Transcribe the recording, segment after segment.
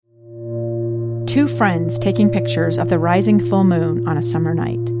Two friends taking pictures of the rising full moon on a summer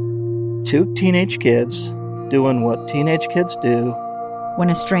night. Two teenage kids doing what teenage kids do. When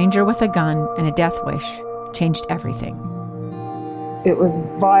a stranger with a gun and a death wish changed everything. It was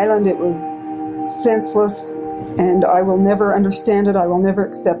violent, it was senseless, and I will never understand it, I will never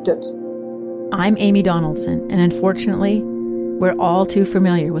accept it. I'm Amy Donaldson, and unfortunately, we're all too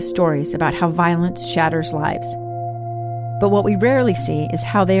familiar with stories about how violence shatters lives. But what we rarely see is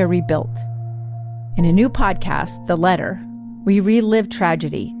how they are rebuilt. In a new podcast, The Letter, we relive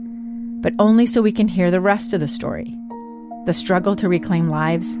tragedy, but only so we can hear the rest of the story. The struggle to reclaim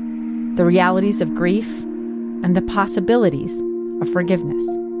lives, the realities of grief, and the possibilities of forgiveness.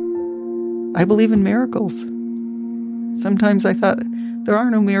 I believe in miracles. Sometimes I thought, there are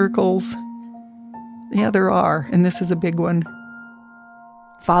no miracles. Yeah, there are, and this is a big one.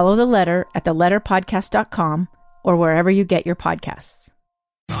 Follow The Letter at theletterpodcast.com or wherever you get your podcasts.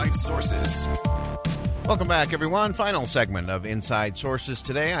 Inside Sources. Welcome back, everyone. Final segment of Inside Sources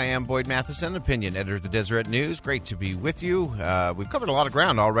today. I am Boyd Matheson, opinion editor of the Deseret News. Great to be with you. We've covered a lot of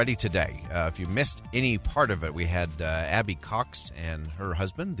ground already today. If you missed any part of it, we had Abby Cox and her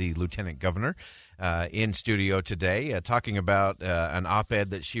husband, the lieutenant governor, in studio today talking about an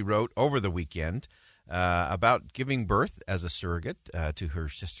op-ed that she wrote over the weekend about giving birth as a surrogate to her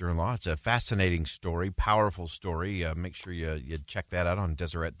sister-in-law. It's a fascinating story, powerful story. Make sure you check that out on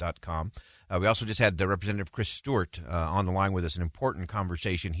Deseret.com. We also just had Representative Chris Stewart on the line with us, an important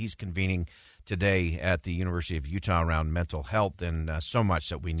conversation he's convening today at the University of Utah around mental health and so much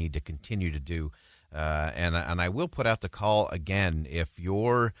that we need to continue to do. And I will put out the call again. If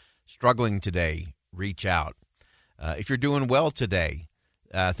you're struggling today, reach out. If you're doing well today,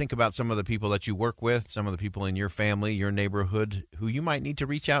 think about some of the people that you work with, some of the people in your family, your neighborhood, who you might need to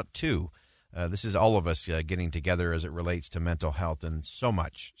reach out to. This is all of us getting together as it relates to mental health, and so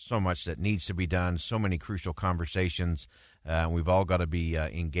much that needs to be done, so many crucial conversations. We've all got to be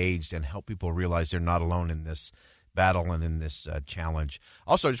engaged and help people realize they're not alone in this battle and in this challenge.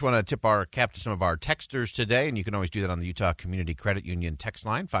 Also, I just want to tip our cap to some of our texters today, and you can always do that on the Utah Community Credit Union text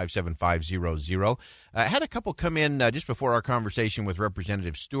line, 57500. I had a couple come in just before our conversation with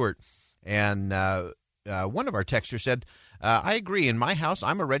Representative Stewart, and one of our texters said, I agree. In my house,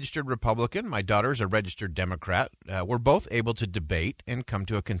 I'm a registered Republican. My daughter's a registered Democrat. We're both able to debate and come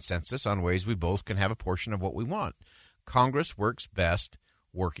to a consensus on ways we both can have a portion of what we want. Congress works best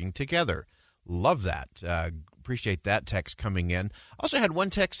working together. Love that. Appreciate that text coming in. Also had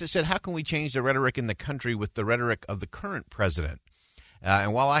one text that said, how can we change the rhetoric in the country with the rhetoric of the current president?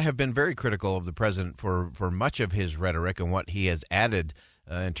 And while I have been very critical of the president for much of his rhetoric and what he has added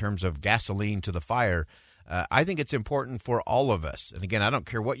in terms of gasoline to the fire, I think it's important for all of us. And again, I don't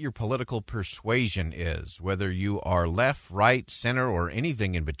care what your political persuasion is, whether you are left, right, center, or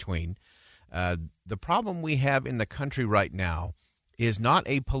anything in between. The problem we have in the country right now is not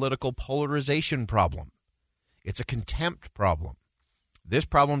a political polarization problem. It's a contempt problem. This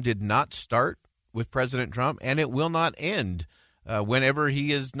problem did not start with President Trump, and it will not end whenever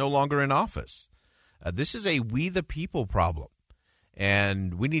he is no longer in office. This is a we the people problem.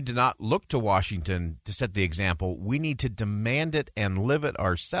 And we need to not look to Washington to set the example. We need to demand it and live it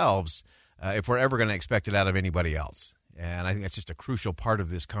ourselves if we're ever going to expect it out of anybody else. And I think that's just a crucial part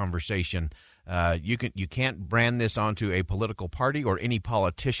of this conversation. You can't brand this onto a political party or any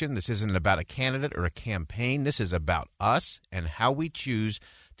politician. This isn't about a candidate or a campaign. This is about us and how we choose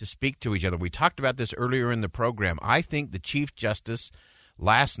to speak to each other. We talked about this earlier in the program. I think the Chief Justice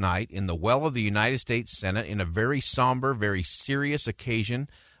last night in the well of the United States Senate, in a very somber, very serious occasion,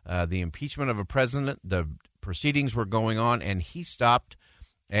 the impeachment of a president, the proceedings were going on, and he stopped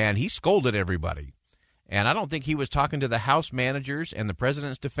and he scolded everybody. And I don't think he was talking to the House managers and the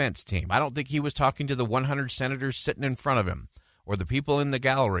president's defense team. I don't think he was talking to the 100 senators sitting in front of him or the people in the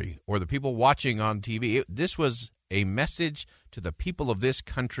gallery or the people watching on TV. This was a message to the people of this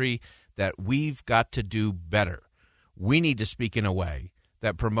country that we've got to do better. We need to speak in a way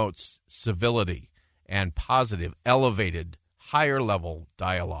that promotes civility and positive, elevated, higher-level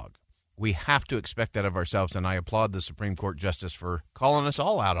dialogue. We have to expect that of ourselves, and I applaud the Supreme Court Justice for calling us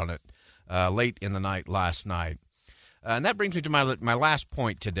all out on it late in the night last night. And that brings me to my last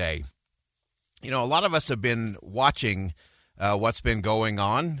point today. You know, a lot of us have been watching what's been going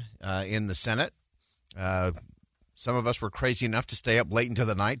on in the Senate. Some of us were crazy enough to stay up late into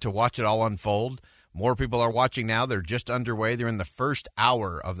the night to watch it all unfold. More people are watching now. They're just underway. They're in the first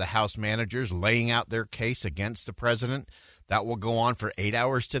hour of the House managers laying out their case against the president. That will go on for 8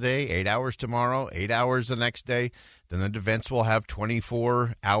 hours today, 8 hours tomorrow, 8 hours the next day. Then the defense will have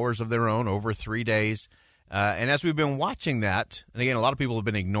 24 hours of their own over 3 days. And as we've been watching that, and again, a lot of people have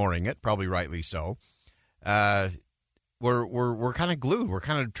been ignoring it, probably rightly so. We're kind of glued. We're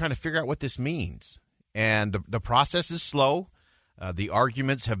kind of trying to figure out what this means, and the process is slow. The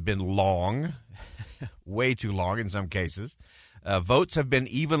arguments have been long, way too long in some cases. Votes have been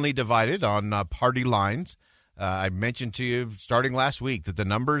evenly divided on party lines. I mentioned to you starting last week that the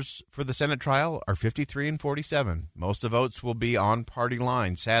numbers for the Senate trial are 53 and 47. Most of the votes will be on party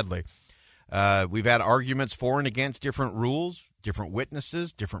lines, sadly. We've had arguments for and against different rules, different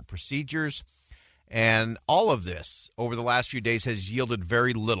witnesses, different procedures, and all of this over the last few days has yielded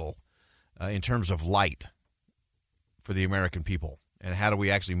very little in terms of light for the American people and how do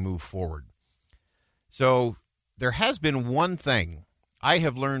we actually move forward. So there has been one thing. I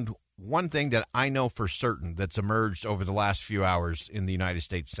have learned one thing that I know for certain that's emerged over the last few hours in the United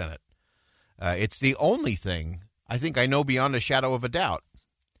States Senate. It's the only thing I think I know beyond a shadow of a doubt.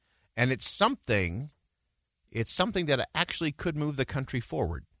 And it's something that actually could move the country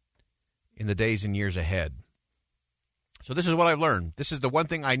forward in the days and years ahead. So this is what I've learned. This is the one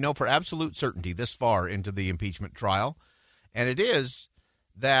thing I know for absolute certainty this far into the impeachment trial. And it is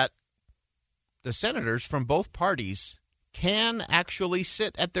that the senators from both parties can actually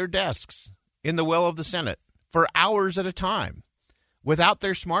sit at their desks in the well of the Senate for hours at a time without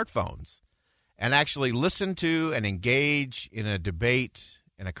their smartphones and actually listen to and engage in a debate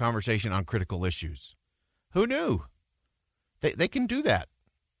and a conversation on critical issues. Who knew? They can do that.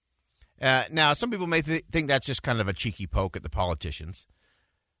 Now, some people may think that's just kind of a cheeky poke at the politicians.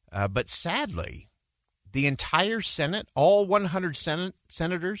 But sadly, the entire Senate, all 100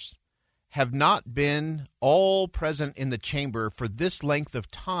 senators, have not been all present in the chamber for this length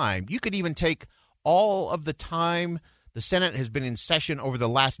of time. You could even take all of the time the Senate has been in session over the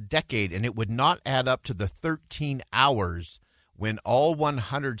last decade, and it would not add up to the 13 hours when all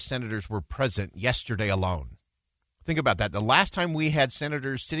 100 senators were present yesterday alone. Think about that. The last time we had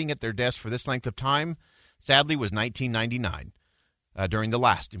senators sitting at their desks for this length of time, sadly, was 1999, during the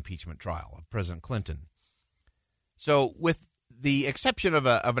last impeachment trial of President Clinton. So with the exception of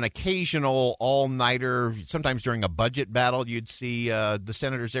an occasional all-nighter, sometimes during a budget battle, you'd see the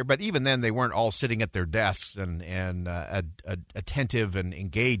senators there. But even then, they weren't all sitting at their desks and attentive and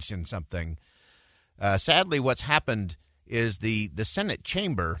engaged in something. Sadly, what's happened is the Senate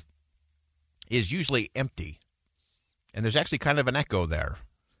chamber is usually empty. And there's actually kind of an echo there.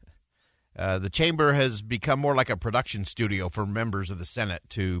 The chamber has become more like a production studio for members of the Senate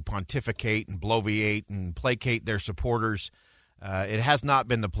to pontificate and bloviate and placate their supporters. It has not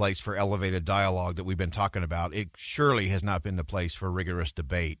been the place for elevated dialogue that we've been talking about. It surely has not been the place for rigorous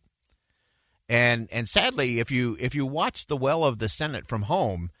debate. And sadly, if you watch the well of the Senate from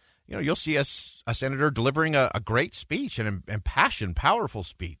home, you'll see a senator delivering a great speech, an impassioned, powerful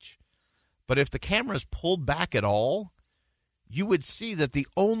speech. But if the camera is pulled back at all, you would see that the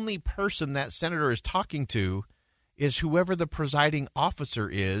only person that senator is talking to is whoever the presiding officer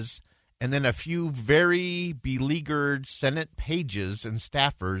is, and then a few very beleaguered Senate pages and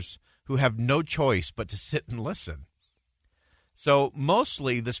staffers who have no choice but to sit and listen. So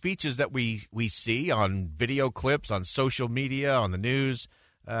mostly the speeches that we see on video clips, on social media, on the news,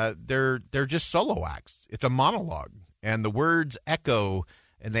 they're just solo acts. It's a monologue, and the words echo,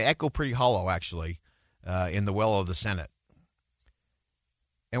 and they echo pretty hollow, actually, in the well of the Senate.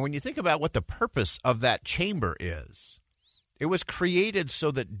 And when you think about what the purpose of that chamber is, it was created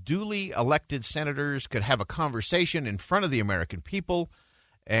so that duly elected senators could have a conversation in front of the American people,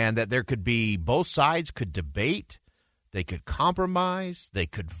 and that there could be both sides could debate, they could compromise, they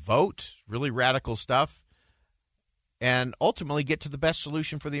could vote, really radical stuff, and ultimately get to the best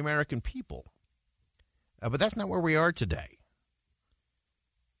solution for the American people. But that's not where we are today.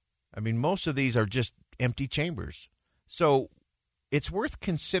 I mean, most of these are just empty chambers. So it's worth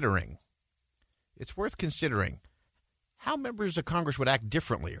considering. It's worth considering how members of Congress would act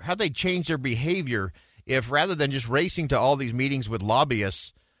differently, or how they'd change their behavior if, rather than just racing to all these meetings with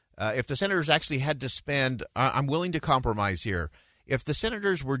lobbyists, if the senators actually had to spend, I'm willing to compromise here, if the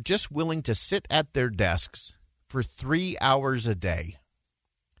senators were just willing to sit at their desks for 3 hours a day.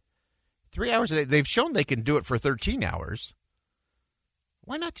 3 hours a day. They've shown they can do it for 13 hours.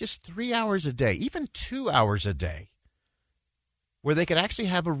 Why not just 3 hours a day, even 2 hours a day, where they could actually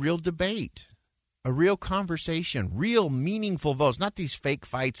have a real debate, a real conversation, real meaningful votes, not these fake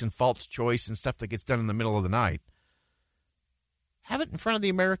fights and false choice and stuff that gets done in the middle of the night. Have it in front of the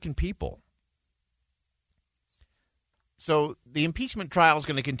American people. So the impeachment trial is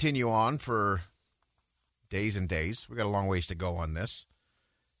going to continue on for days and days. We've got a long ways to go on this.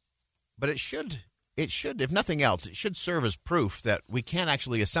 But it should, if nothing else, it should serve as proof that we can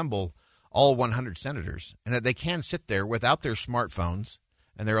actually assemble all 100 senators, and that they can sit there without their smartphones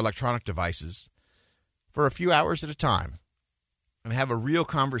and their electronic devices for a few hours at a time and have a real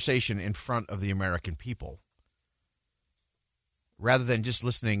conversation in front of the American people, rather than just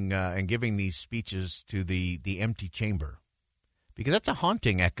listening and giving these speeches to the empty chamber. Because that's a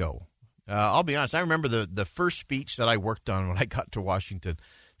haunting echo. I'll be honest, I remember the first speech that I worked on when I got to Washington.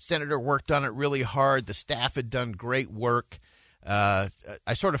 Senator worked on it really hard. The staff had done great work. I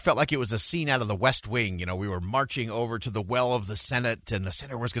sort of felt like it was a scene out of the West Wing. You know, we were marching over to the well of the Senate, and the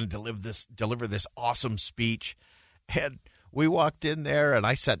senator was going to deliver this awesome speech. And we walked in there, and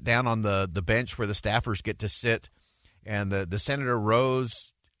I sat down on the bench where the staffers get to sit, and the senator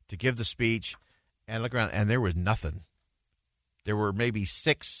rose to give the speech, and I looked around, and there was nothing. There were maybe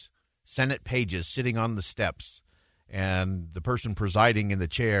 6 Senate pages sitting on the steps, and the person presiding in the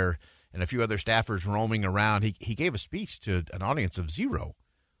chair and a few other staffers roaming around. He gave a speech to an audience of 0.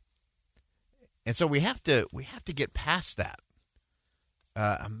 And so we have to get past that.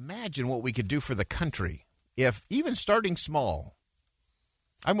 Imagine what we could do for the country if, even starting small,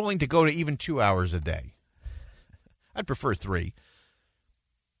 I'm willing to go to even 2 hours a day. I'd prefer 3.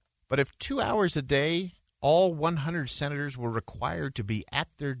 But if 2 hours a day, all 100 senators were required to be at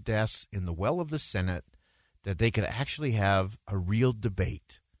their desks in the well of the Senate, that they could actually have a real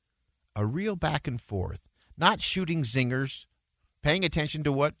debate, a real back and forth, not shooting zingers, paying attention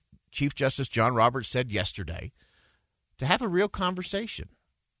to what Chief Justice John Roberts said yesterday, to have a real conversation.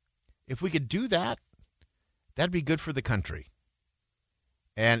 If we could do that, that'd be good for the country.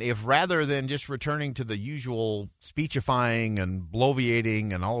 And if rather than just returning to the usual speechifying and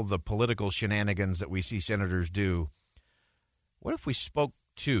bloviating and all of the political shenanigans that we see senators do, what if we spoke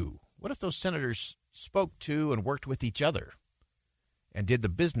to? What if those senators spoke to and worked with each other and did the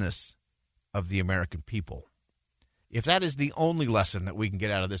business of the American people? If that is the only lesson that we can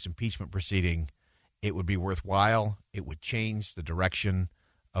get out of this impeachment proceeding, it would be worthwhile. It would change the direction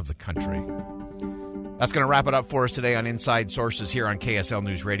of the country. That's going to wrap it up for us today on Inside Sources here on KSL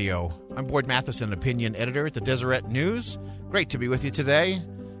News Radio. I'm Boyd Matheson, opinion editor at the Deseret News. Great to be with you today.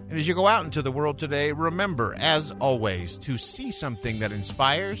 And as you go out into the world today, remember, as always, to see something that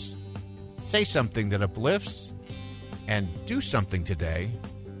inspires, say something that uplifts, and do something today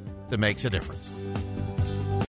that makes a difference.